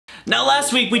Now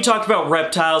last week we talked about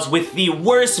reptiles with the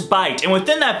worst bite, and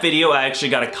within that video I actually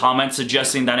got a comment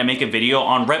suggesting that I make a video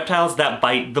on reptiles that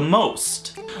bite the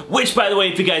most. Which, by the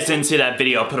way, if you guys didn't see that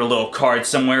video, I'll put a little card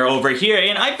somewhere over here,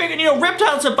 and I figured, you know,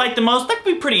 reptiles that bite the most, that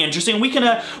could be pretty interesting. We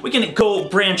can go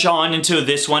branch on into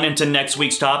this one, into next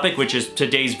week's topic, which is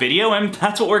today's video, and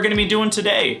that's what we're gonna be doing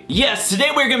today. Yes, today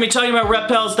we're gonna be talking about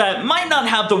reptiles that might not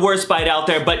have the worst bite out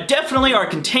there, but definitely are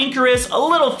cantankerous, a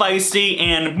little feisty,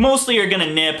 and mostly are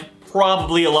gonna nip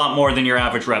probably a lot more than your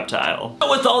average reptile. But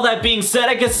with all that being said,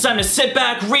 I guess it's time to sit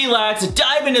back, relax,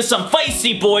 dive into some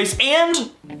feisty boys, and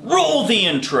roll the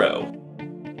intro.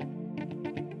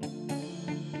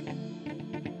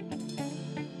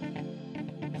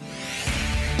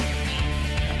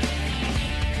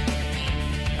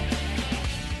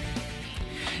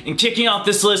 And kicking off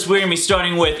this list, we're gonna be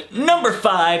starting with number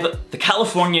 5, the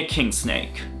California king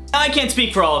snake. I can't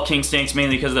speak for all king snakes,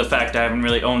 mainly because of the fact I haven't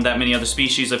really owned that many other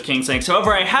species of king snakes.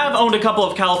 However, I have owned a couple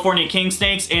of California king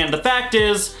snakes, and the fact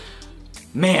is,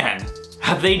 man,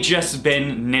 have they just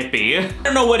been nippy. I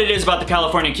don't know what it is about the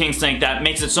California king snake that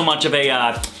makes it so much of a,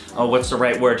 oh, what's the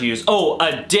right word to use? Oh,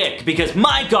 a dick, because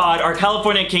my god, are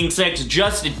California king snakes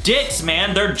just dicks,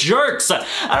 man. They're jerks.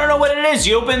 I don't know what it is.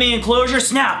 You open the enclosure,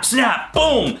 snap, snap,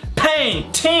 boom,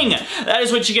 pang, ting. That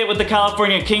is what you get with the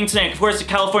California king snake. Of course, the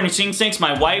California king snakes,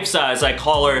 my wife's, as I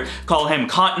call him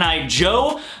Cotton Eye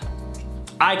Joe.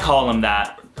 I call him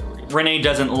that. Renee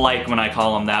doesn't like when I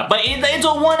call him that, but it's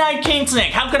a one-eyed king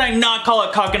snake. How can I not call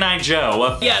it Cock-and-Eye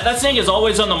Joe? Yeah, that snake is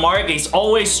always on the mark. He's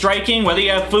always striking, whether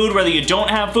you have food, whether you don't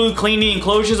have food. Cleaning the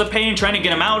enclosure's a pain. Trying to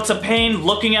get him out, it's a pain.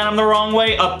 Looking at him the wrong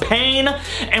way, a pain.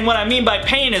 And what I mean by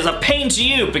pain is a pain to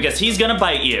you, because he's gonna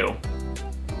bite you.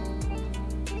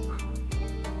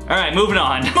 Alright, moving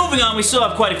on. Moving on, we still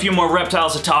have quite a few more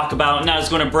reptiles to talk about, and that is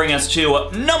going to bring us to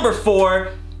number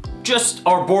 4, just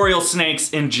arboreal snakes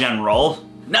in general.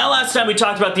 Now, last time we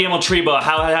talked about the emerald tree boa,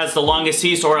 how it has the longest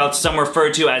teeth, or else some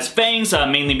refer to as fangs,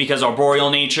 mainly because arboreal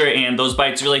nature, and those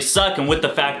bites really suck, and with the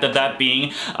fact of that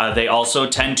being, they also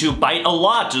tend to bite a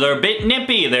lot. They're a bit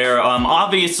nippy. They're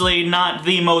obviously not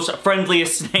the most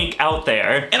friendliest snake out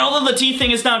there. And although the teeth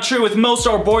thing is not true with most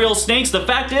arboreal snakes, the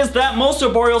fact is that most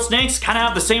arboreal snakes kind of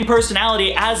have the same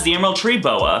personality as the emerald tree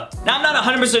boa. Now, I'm not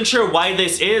 100% sure why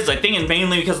this is. I think it's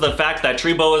mainly because of the fact that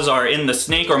tree boas are in the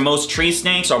snake, or most tree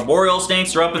snakes. Arboreal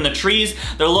snakes are up in the trees.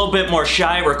 They're a little bit more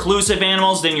shy, reclusive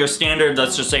animals than your standard,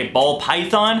 let's just say, ball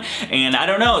python. And I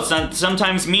don't know, it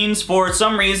sometimes means for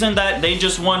some reason that they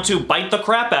just want to bite the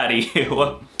crap out of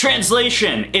you.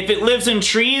 Translation: if it lives in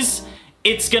trees,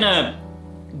 it's gonna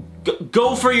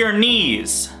go for your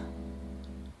knees.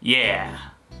 Yeah.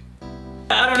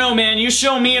 I don't know, man. You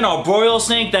show me an arboreal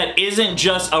snake that isn't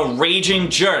just a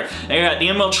raging jerk. I got the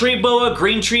emerald tree boa,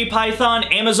 green tree python,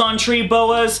 Amazon tree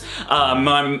boas,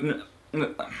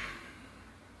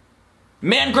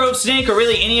 mangrove snake, or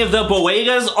really any of the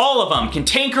boegas, all of them.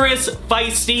 Cantankerous,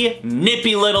 feisty,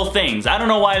 nippy little things. I don't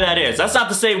know why that is. That's not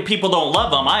to say people don't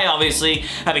love them. I obviously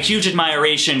have a huge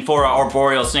admiration for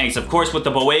arboreal snakes. Of course, with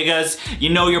the boegas, you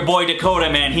know your boy Dakota,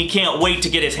 man. He can't wait to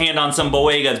get his hand on some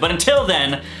boegas. But until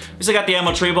then, we still got the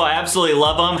emerald tree boa. I absolutely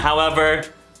love them. However,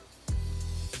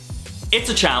 it's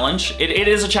a challenge. It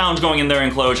is a challenge going in their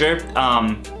enclosure.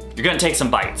 You're gonna take some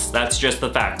bites. That's just the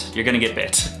fact. You're gonna get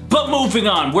bit. But moving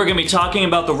on, we're gonna be talking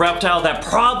about the reptile that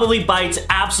probably bites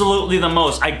absolutely the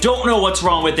most. I don't know what's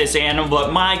wrong with this animal,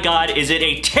 but my god, is it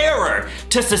a terror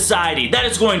to society. That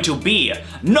is going to be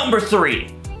number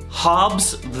 3.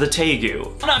 Hobbs the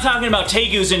tegu. I'm not talking about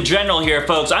tegus in general here,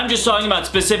 folks. I'm just talking about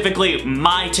specifically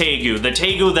my tegu. The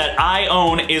tegu that I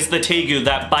own is the tegu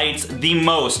that bites the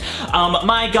most.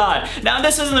 My god. Now,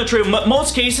 this isn't the truth.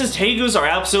 Most cases, tegus are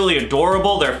absolutely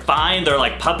adorable. They're fine. They're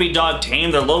like puppy dog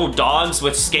tame. They're little dogs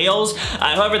with scales.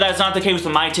 However, that's not the case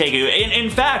with my tegu. In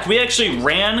fact, we actually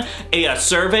ran a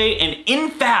survey, and in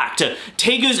fact,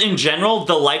 tegus in general,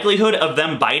 the likelihood of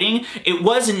them biting, it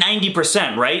was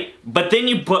 90%, right? But then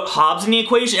you put Hobbs in the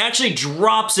equation, it actually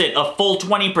drops it a full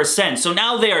 20%. So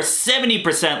now they are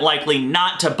 70% likely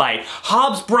not to bite.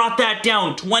 Hobbs brought that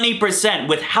down 20%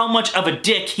 with how much of a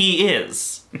dick he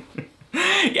is.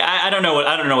 Yeah, I don't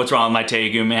know what's wrong with my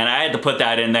tegu, man. I had to put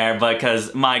that in there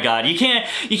because, my god, you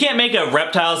can't make a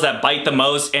reptiles that bite the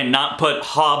most and not put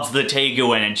Hobbs the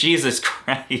tegu in it. Jesus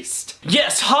Christ.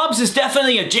 Yes, Hobbs is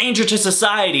definitely a danger to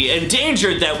society, a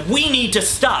danger that we need to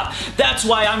stop. That's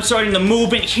why I'm starting the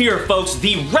movement here, folks,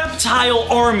 the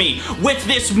Reptile Army. With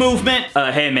this movement,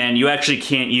 hey man, you actually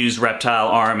can't use Reptile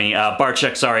Army.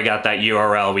 Barchek, sorry, got that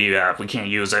URL. We can't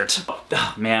use it.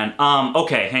 Oh, man,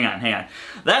 okay, hang on.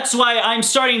 That's why I'm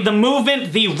starting the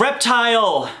movement, the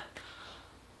Reptile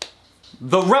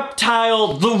the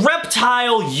Reptile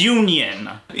Union.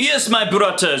 Yes, my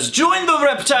brothers, join the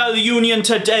Reptile Union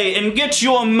today and get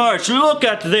your merch. Look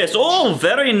at this. Oh,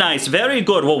 very nice, very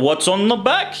good. Well, what's on the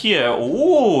back here?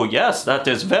 Oh, yes, that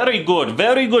is very good.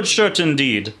 Very good shirt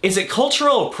indeed. Is it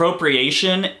cultural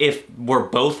appropriation if we're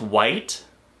both white?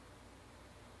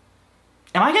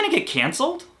 Am I gonna get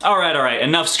canceled? All right,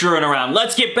 enough screwing around.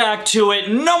 Let's get back to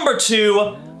it. Number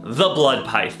 2, the blood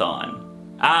python.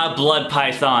 Ah, blood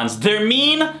pythons. They're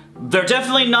mean, they're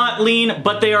definitely not lean,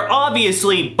 but they are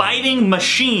obviously biting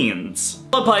machines.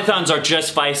 Blood pythons are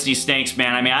just feisty snakes,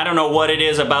 man. I mean, I don't know what it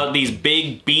is about these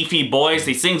big, beefy boys.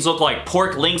 These things look like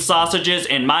pork link sausages,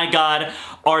 and my God,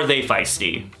 are they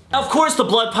feisty. Of course, the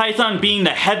blood python being the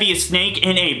heaviest snake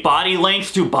in a body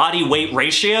length to body weight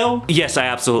ratio. Yes, I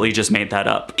absolutely just made that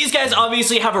up. These guys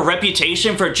obviously have a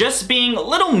reputation for just being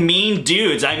little mean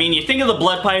dudes. I mean, you think of the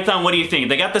blood python, what do you think?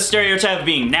 They got the stereotype of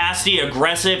being nasty,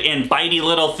 aggressive, and bitey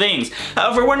little things.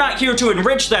 However, we're not here to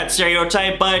enrich that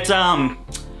stereotype, but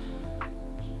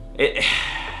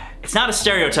it's not a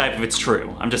stereotype if it's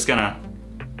true. I'm just gonna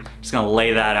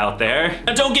lay that out there.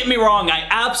 Now, don't get me wrong, I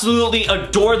absolutely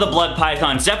adore the blood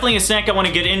pythons. Definitely a snake I want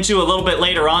to get into a little bit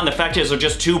later on. The fact is they're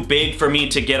just too big for me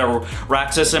to get a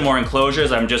rack system or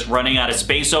enclosures. I'm just running out of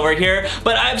space over here.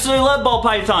 But I absolutely love ball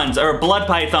pythons, or blood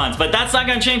pythons. But that's not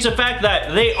gonna change the fact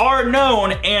that they are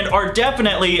known and are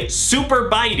definitely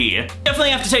super bitey. Definitely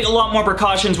have to take a lot more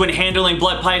precautions when handling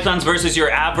blood pythons versus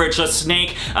your average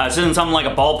snake. Since something like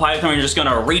a ball python, you're just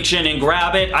gonna reach in and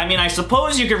grab it. I mean, I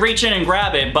suppose you could reach in and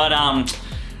grab it, but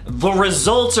the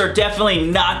results are definitely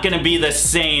not gonna be the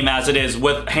same as it is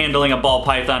with handling a ball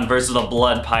python versus a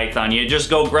blood python. You just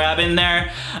go grab in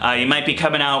there, you might be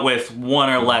coming out with 1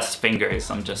 or less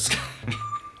fingers. I'm just...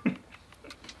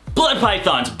 Blood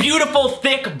pythons, beautiful,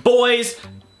 thick boys,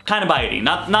 kind of bitey,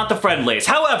 not the friendliest.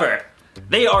 However,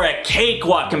 they are a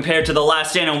cakewalk compared to the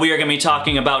last animal we are going to be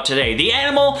talking about today. The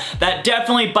animal that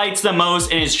definitely bites the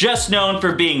most and is just known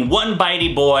for being one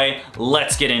bitey boy.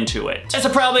 Let's get into it. As I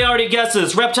probably already guessed,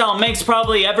 this reptile makes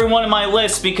probably every one of my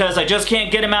lists because I just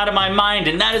can't get him out of my mind,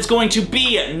 and that is going to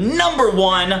be number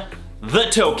 1, the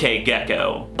tokay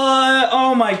gecko.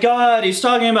 Oh my God, he's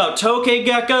talking about tokay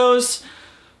geckos?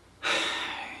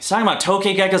 He's talking about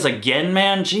tokay geckos again,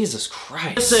 man? Jesus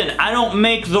Christ. Listen, I don't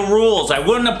make the rules. I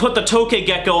wouldn't have put the tokay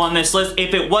gecko on this list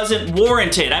if it wasn't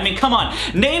warranted. I mean, come on.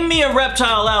 Name me a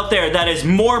reptile out there that is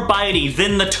more bitey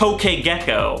than the tokay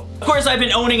gecko. Of course, I've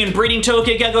been owning and breeding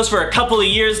tokay geckos for a couple of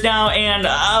years now, and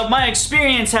my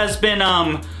experience has been,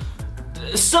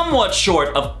 somewhat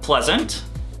short of pleasant.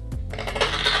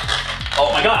 Oh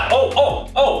my God.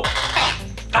 Oh.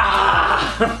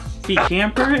 Ah! Be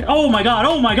camper? Oh my God,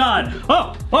 oh my God!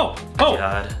 Oh!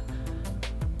 God.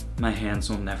 My hands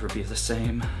will never be the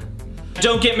same.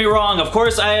 Don't get me wrong, of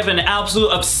course I have an absolute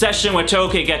obsession with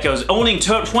tokay geckos. Owning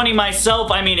 20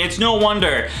 myself, I mean, it's no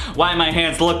wonder why my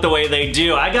hands look the way they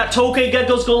do. I got tokay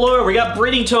geckos galore. We got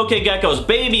breeding tokay geckos,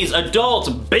 babies, adults,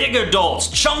 big adults,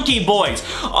 chunky boys,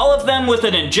 all of them with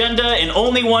an agenda and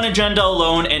only one agenda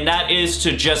alone, and that is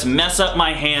to just mess up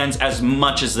my hands as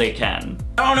much as they can.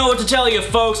 I don't know what to tell you,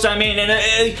 folks. I mean,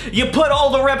 you put all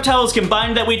the reptiles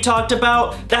combined that we talked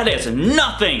about, that is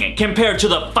nothing compared to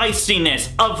the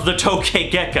feistiness of the tokay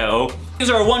gecko.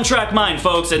 These are a one-track mind,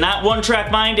 folks, and that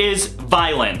one-track mind is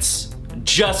violence.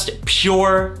 Just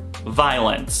pure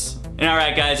violence. And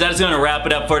alright guys, that is going to wrap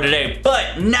it up for today.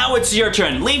 But now it's your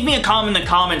turn. Leave me a comment in the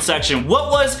comment section.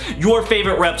 What was your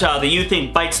favorite reptile that you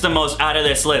think bites the most out of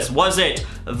this list? Was it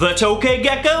the tokay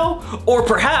gecko? Or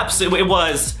perhaps it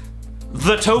was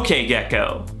the tokay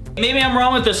gecko? Maybe I'm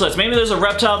wrong with this list. Maybe there's a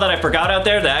reptile that I forgot out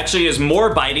there that actually is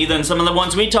more bitey than some of the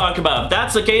ones we talk about. If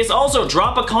that's the case, also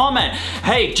drop a comment.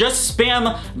 Hey, just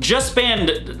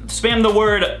spam the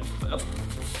word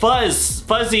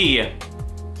fuzzy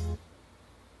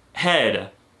head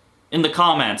in the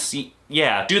comments.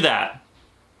 Yeah, do that.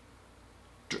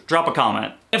 Drop a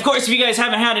comment. Of course, if you guys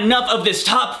haven't had enough of this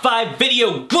top 5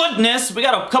 video goodness, we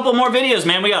got a couple more videos,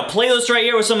 man. We got a playlist right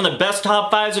here with some of the best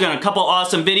top 5s. We got a couple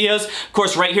awesome videos. Of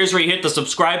course, right here's where you hit the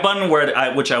subscribe button,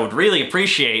 which I would really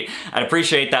appreciate. I'd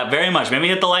appreciate that very much. Maybe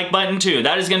hit the like button too.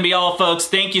 That is gonna be all, folks.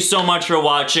 Thank you so much for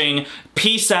watching.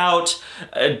 Peace out.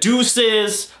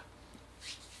 Deuces.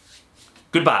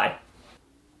 Goodbye.